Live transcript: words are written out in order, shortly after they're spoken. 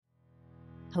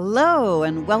Hello,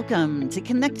 and welcome to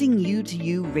Connecting You to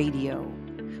You Radio,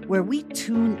 where we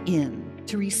tune in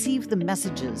to receive the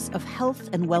messages of health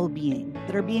and well being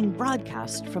that are being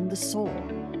broadcast from the soul.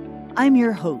 I'm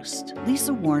your host,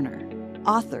 Lisa Warner,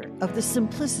 author of The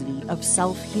Simplicity of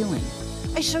Self-Healing.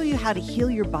 I show you how to heal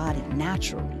your body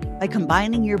naturally by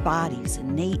combining your body's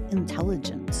innate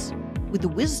intelligence with the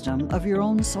wisdom of your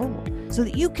own soul, so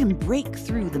that you can break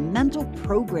through the mental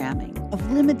programming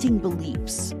of limiting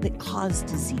beliefs that cause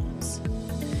disease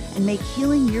and make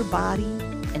healing your body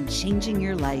and changing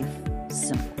your life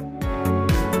simple.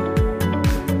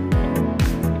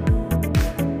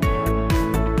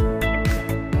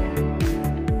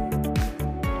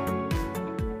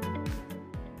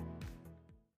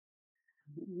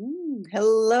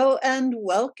 Hello and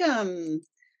welcome.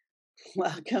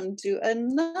 Welcome to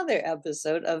another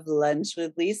episode of Lunch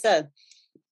with Lisa.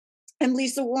 I'm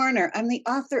Lisa Warner. I'm the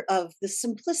author of The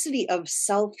Simplicity of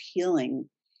Self-Healing.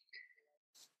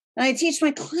 And I teach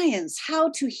my clients how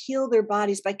to heal their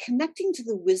bodies by connecting to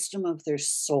the wisdom of their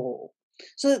soul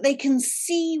so that they can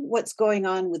see what's going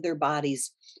on with their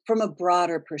bodies from a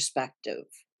broader perspective,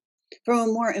 from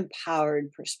a more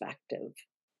empowered perspective.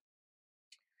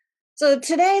 So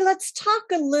today, let's talk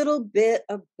a little bit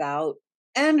about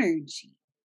energy.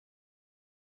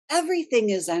 Everything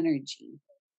is energy,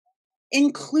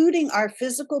 including our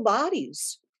physical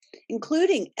bodies,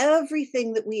 including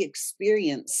everything that we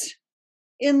experience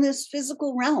in this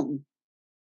physical realm.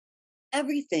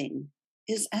 Everything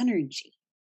is energy.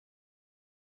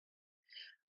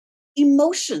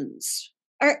 Emotions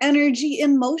are energy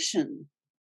in motion.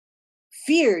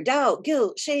 Fear, doubt,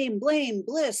 guilt, shame, blame,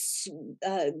 bliss,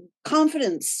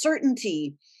 confidence,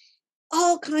 certainty,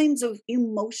 all kinds of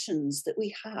emotions that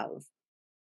we have.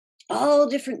 All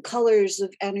different colors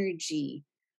of energy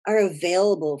are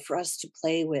available for us to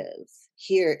play with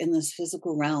here in this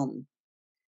physical realm.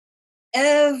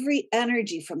 Every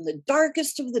energy, from the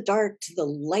darkest of the dark to the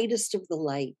lightest of the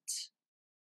light,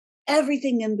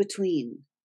 everything in between,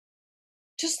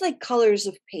 just like colors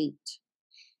of paint.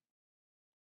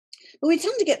 But we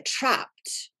tend to get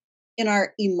trapped in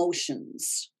our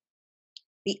emotions,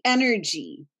 the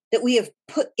energy that we have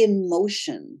put in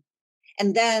motion,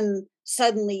 and then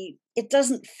suddenly it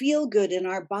doesn't feel good in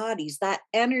our bodies. That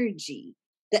energy,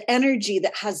 the energy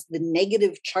that has the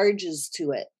negative charges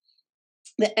to it,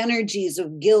 the energies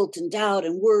of guilt and doubt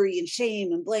and worry and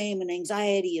shame and blame and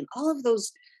anxiety and all of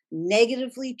those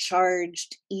negatively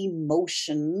charged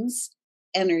emotions,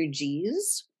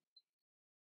 energies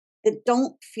that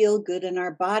don't feel good in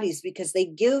our bodies because they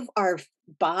give our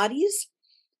bodies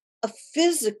a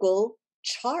physical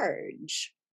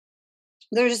charge.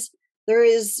 There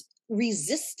is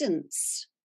resistance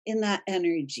in that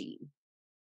energy.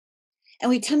 And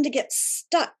we tend to get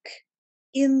stuck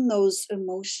in those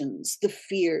emotions, the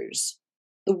fears,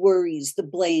 the worries, the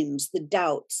blames, the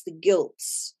doubts, the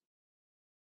guilts.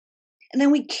 And then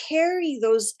we carry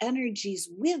those energies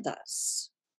with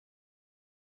us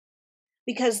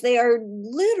because they are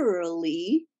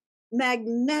literally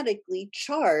magnetically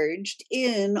charged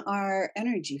in our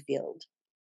energy field.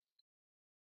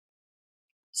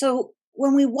 So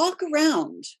when we walk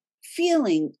around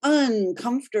feeling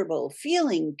uncomfortable,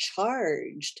 feeling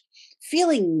charged,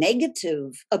 feeling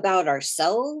negative about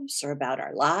ourselves or about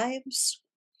our lives,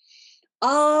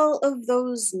 all of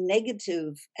those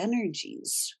negative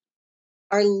energies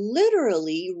are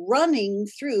literally running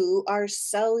through our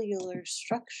cellular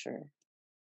structure.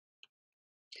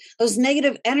 Those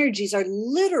negative energies are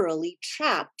literally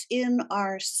trapped in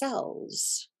our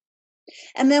cells.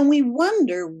 And then we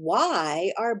wonder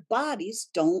why our bodies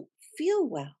don't feel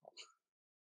well.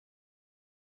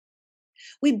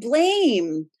 We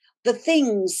blame the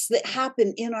things that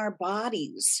happen in our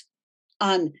bodies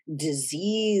on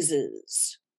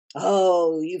diseases.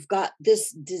 Oh, you've got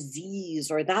this disease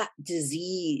or that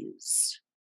disease.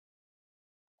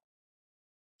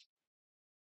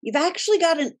 You've actually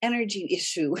got an energy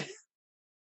issue.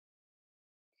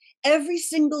 Every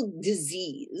single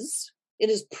disease,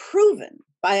 it is proven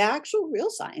by actual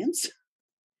real science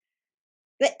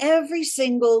that every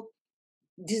single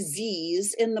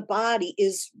disease in the body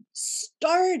is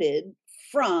started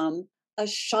from a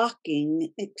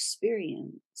shocking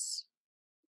experience.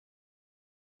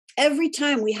 Every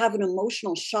time we have an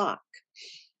emotional shock,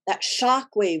 that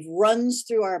shock wave runs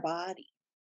through our body.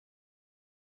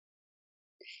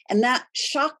 And that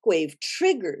shock wave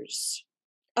triggers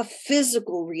a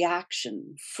physical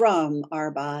reaction from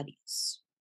our bodies.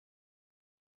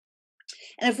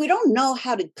 And if we don't know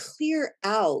how to clear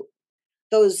out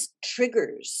those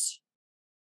triggers,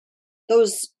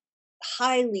 those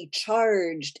highly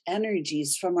charged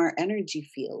energies from our energy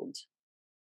field,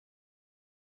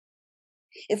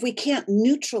 If we can't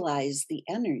neutralize the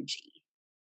energy,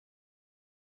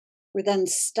 we're then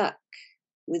stuck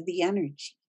with the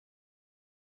energy.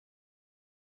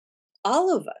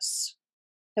 All of us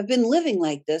have been living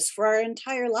like this for our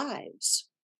entire lives.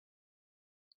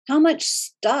 How much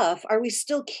stuff are we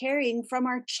still carrying from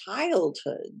our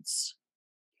childhoods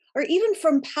or even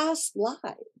from past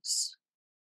lives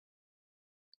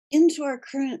into our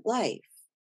current life?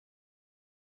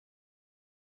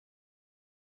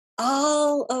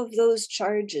 All of those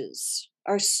charges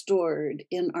are stored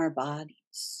in our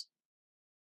bodies.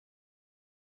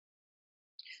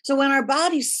 So when our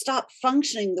bodies stop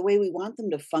functioning the way we want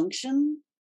them to function,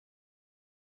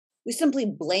 we simply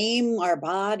blame our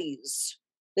bodies.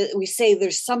 We say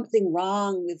there's something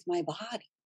wrong with my body.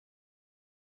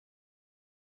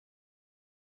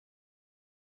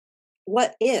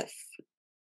 What if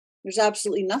there's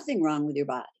absolutely nothing wrong with your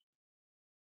body?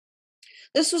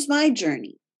 This was my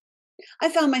journey. I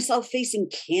found myself facing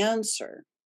cancer.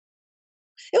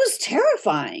 It was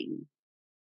terrifying.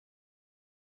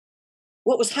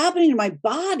 What was happening to my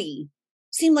body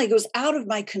seemed like it was out of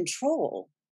my control.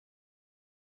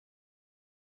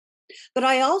 But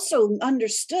I also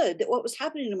understood that what was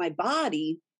happening to my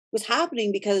body was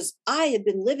happening because I had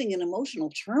been living in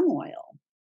emotional turmoil.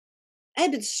 I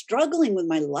had been struggling with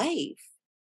my life.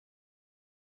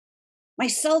 My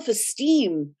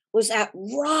self-esteem was at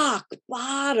rock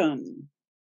bottom.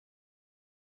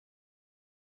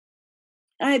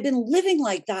 And I had been living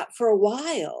like that for a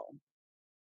while,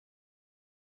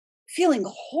 feeling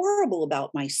horrible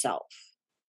about myself.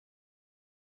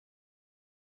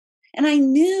 And I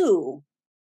knew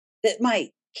that my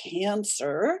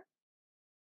cancer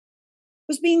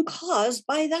was being caused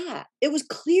by that. It was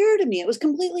clear to me. It was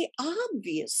completely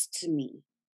obvious to me.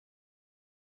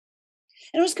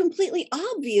 And it was completely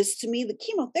obvious to me that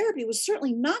chemotherapy was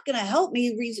certainly not going to help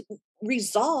me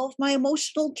resolve my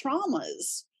emotional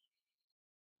traumas.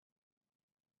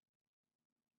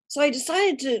 So I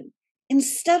decided to,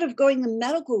 instead of going the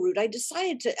medical route, I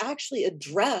decided to actually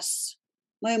address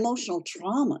my emotional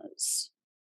traumas.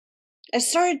 I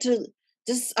started to,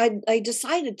 I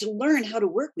decided to learn how to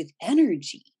work with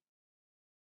energy.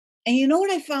 And you know what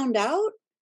I found out?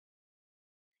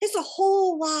 It's a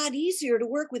whole lot easier to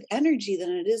work with energy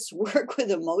than it is to work with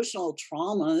emotional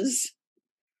traumas.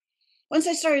 Once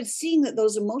I started seeing that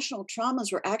those emotional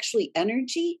traumas were actually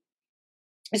energy,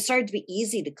 it started to be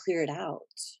easy to clear it out.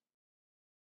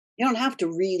 You don't have to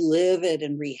relive it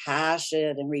and rehash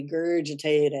it and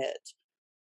regurgitate it.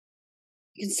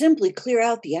 You can simply clear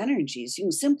out the energies. You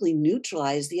can simply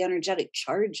neutralize the energetic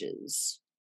charges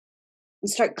and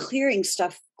start clearing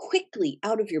stuff quickly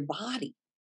out of your body.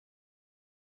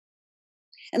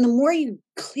 And the more you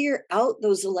clear out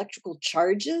those electrical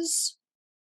charges,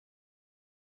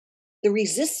 the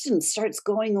resistance starts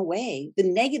going away. The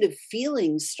negative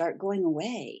feelings start going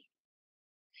away.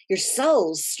 Your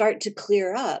cells start to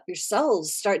clear up. Your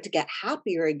cells start to get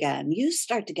happier again. You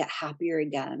start to get happier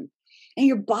again. And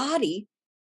your body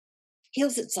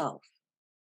heals itself.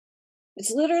 It's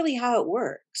literally how it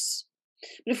works.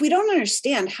 But if we don't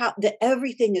understand how that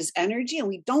everything is energy and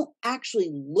we don't actually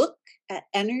look at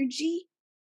energy,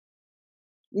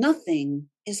 nothing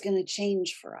is going to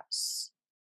change for us.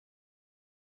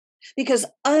 Because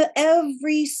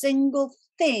every single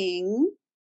thing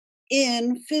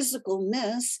in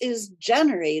physicalness is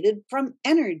generated from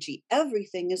energy.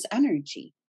 Everything is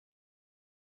energy.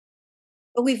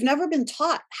 But we've never been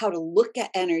taught how to look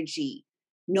at energy,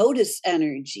 notice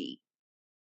energy,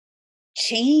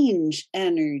 change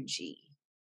energy.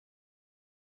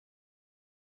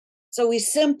 So we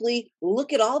simply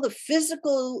look at all the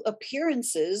physical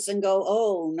appearances and go,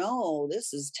 oh no,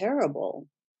 this is terrible.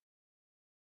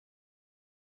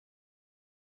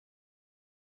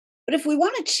 But if we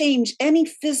want to change any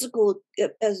physical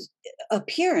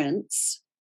appearance,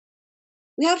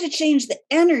 we have to change the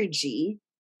energy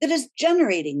that is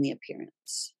generating the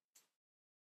appearance.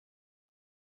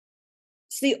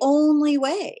 It's the only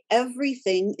way.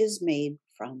 Everything is made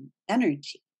from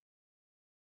energy.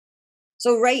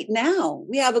 So right now,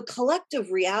 we have a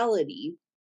collective reality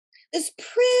that's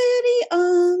pretty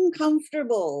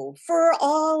uncomfortable for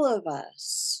all of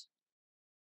us.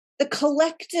 The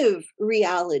collective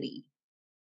reality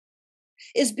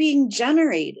is being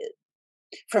generated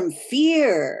from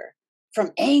fear,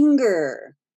 from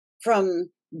anger,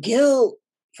 from guilt,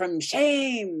 from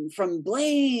shame, from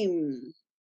blame,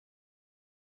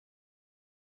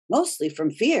 mostly from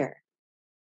fear.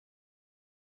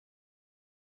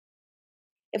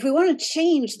 If we want to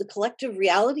change the collective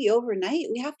reality overnight,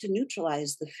 we have to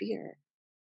neutralize the fear.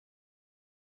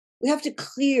 We have to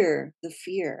clear the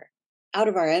fear. out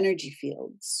of our energy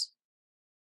fields.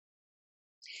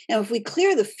 And if we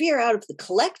clear the fear out of the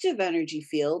collective energy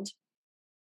field,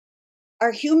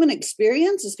 our human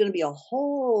experience is going to be a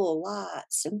whole lot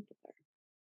simpler,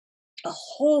 a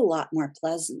whole lot more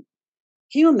pleasant.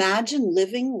 Can you imagine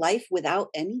living life without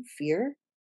any fear?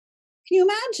 Can you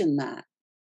imagine that?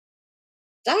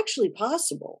 It's actually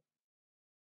possible.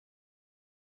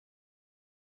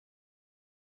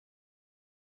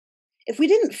 If we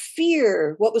didn't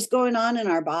fear what was going on in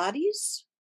our bodies,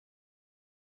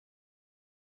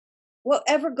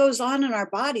 whatever goes on in our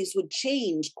bodies would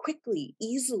change quickly,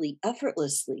 easily,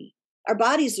 effortlessly. Our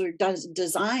bodies are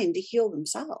designed to heal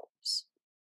themselves.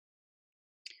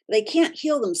 They can't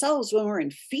heal themselves when we're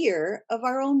in fear of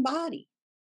our own body.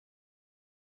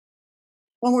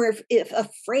 When we're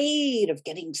afraid of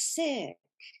getting sick.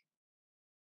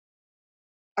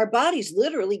 Our bodies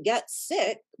literally get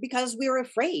sick because we're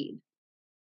afraid.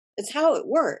 It's how it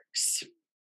works.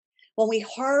 When we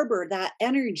harbor that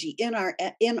energy in our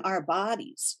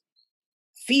bodies,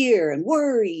 fear and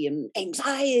worry and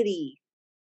anxiety,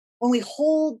 when we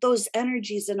hold those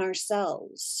energies in our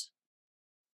cells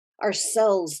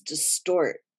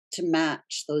distort to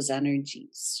match those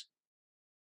energies.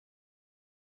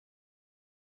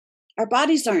 Our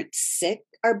bodies aren't sick.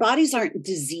 Our bodies aren't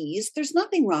diseased. There's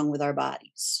nothing wrong with our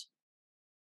bodies.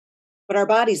 But our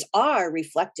bodies are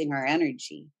reflecting our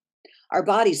energy. Our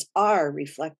bodies are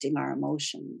reflecting our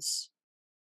emotions.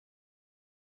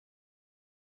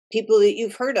 People that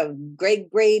you've heard of,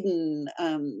 Greg Braden,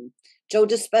 Joe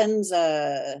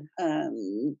Dispenza,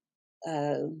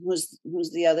 who's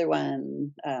the other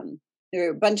one? There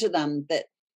are a bunch of them that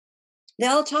they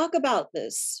all talk about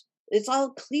this. It's all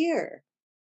clear.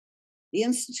 The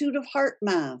Institute of Heart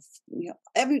Math,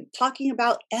 talking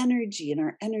about energy and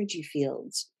our energy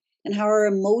fields and how our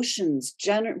emotions,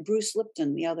 Bruce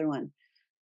Lipton, the other one,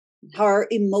 how our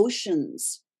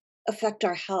emotions affect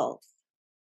our health.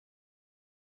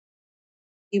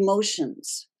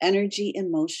 Emotions, energy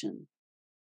in motion.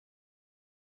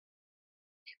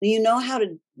 When you know how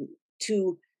to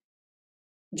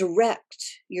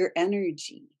direct your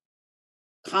energy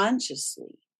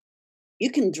consciously, you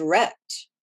can direct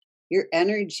your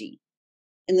energy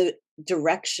in the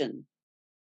direction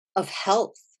of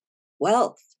health,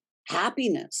 wealth,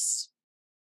 happiness,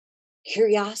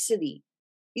 curiosity.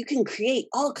 You can create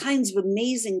all kinds of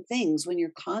amazing things when you're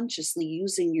consciously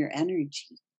using your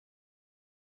energy.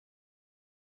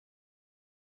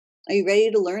 Are you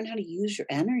ready to learn how to use your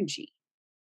energy?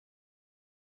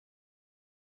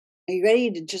 Are you ready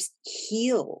to just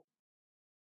heal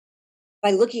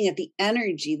by looking at the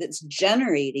energy that's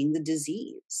generating the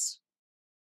disease?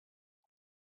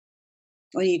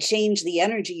 When you change the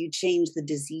energy, you change the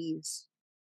disease.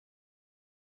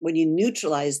 When you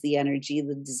neutralize the energy,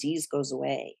 the disease goes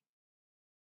away.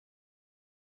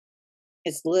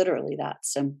 It's literally that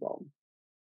simple.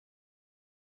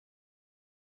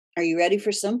 Are you ready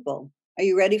for simple? Are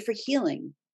you ready for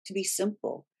healing to be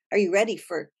simple? Are you ready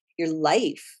for your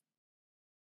life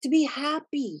to be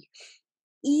happy,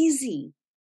 easy,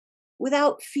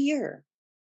 without fear?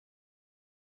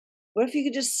 What if you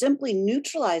could just simply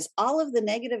neutralize all of the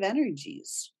negative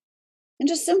energies and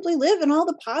just simply live in all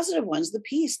the positive ones, the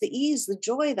peace, the ease, the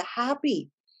joy, the happy,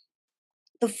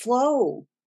 the flow?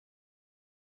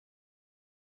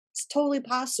 It's totally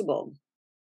possible.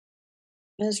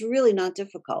 And it's really not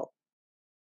difficult.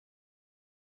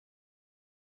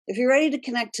 If you're ready to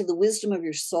connect to the wisdom of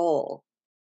your soul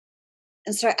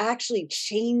and start actually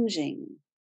changing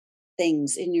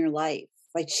things in your life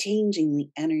by changing the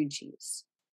energies,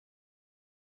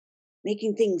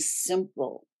 making things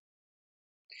simple,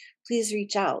 please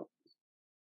reach out.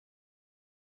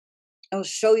 I'll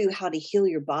show you how to heal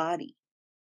your body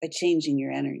by changing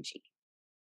your energy.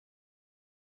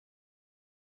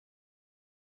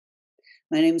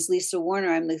 My name is Lisa Warner.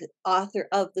 I'm the author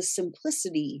of The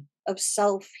Simplicity of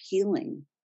Self-Healing.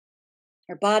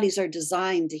 Our bodies are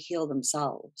designed to heal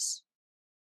themselves.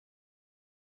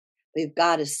 We've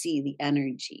got to see the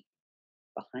energy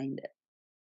behind it.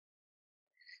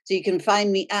 So you can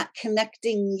find me at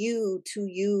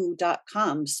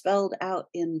connectingyoutoyou.com, spelled out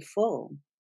in full.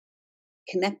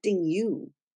 Connecting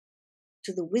you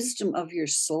to the wisdom of your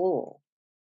soul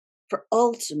for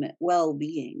ultimate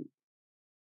well-being.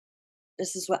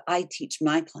 This is what I teach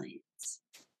my clients.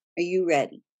 Are you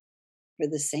ready for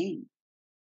the same?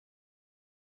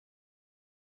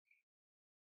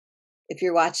 If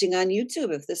you're watching on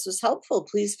YouTube, if this was helpful,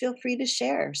 please feel free to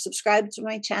share. Subscribe to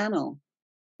my channel.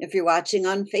 If you're watching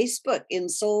on Facebook in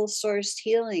Soul Sourced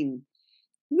Healing,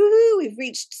 Woohoo! We've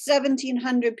reached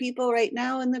 1,700 people right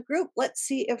now in the group. Let's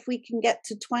see if we can get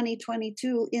to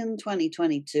 2022 in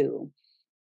 2022.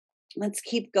 Let's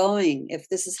keep going. If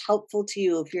this is helpful to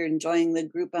you, if you're enjoying the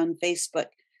group on Facebook,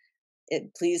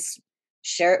 please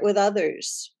share it with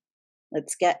others.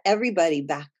 Let's get everybody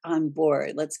back on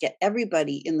board. Let's get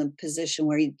everybody in the position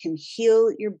where you can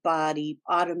heal your body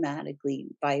automatically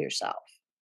by yourself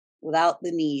without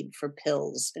the need for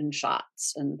pills and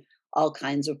shots and all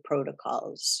kinds of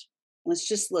protocols. Let's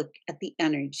just look at the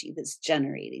energy that's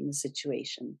generating the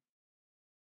situation.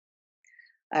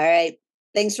 All right.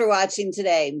 Thanks for watching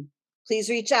today. Please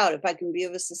reach out if I can be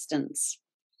of assistance.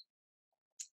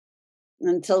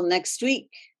 Until next week,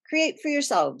 create for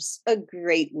yourselves a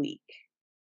great week.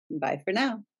 Bye for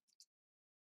now.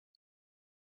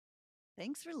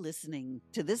 Thanks for listening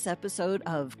to this episode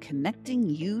of Connecting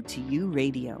You to You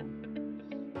Radio.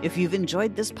 If you've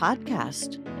enjoyed this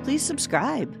podcast, please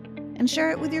subscribe and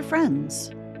share it with your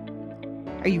friends.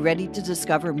 Are you ready to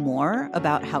discover more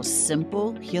about how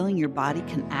simple healing your body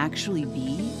can actually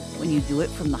be when you do it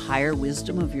from the higher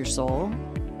wisdom of your soul?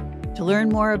 To learn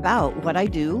more about what I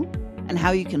do and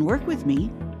how you can work with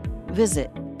me,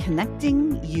 visit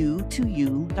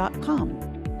connectingyoutoyou.com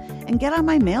and get on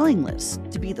my mailing list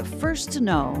to be the first to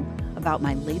know about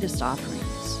my latest offerings.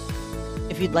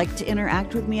 If you'd like to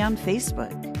interact with me on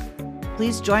Facebook,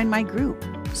 please join my group,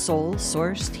 Soul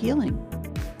Sourced Healing.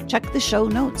 Check the show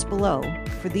notes below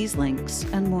for these links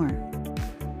and more.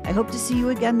 I hope to see you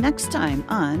again next time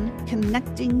on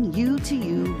Connecting You to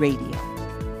You Radio.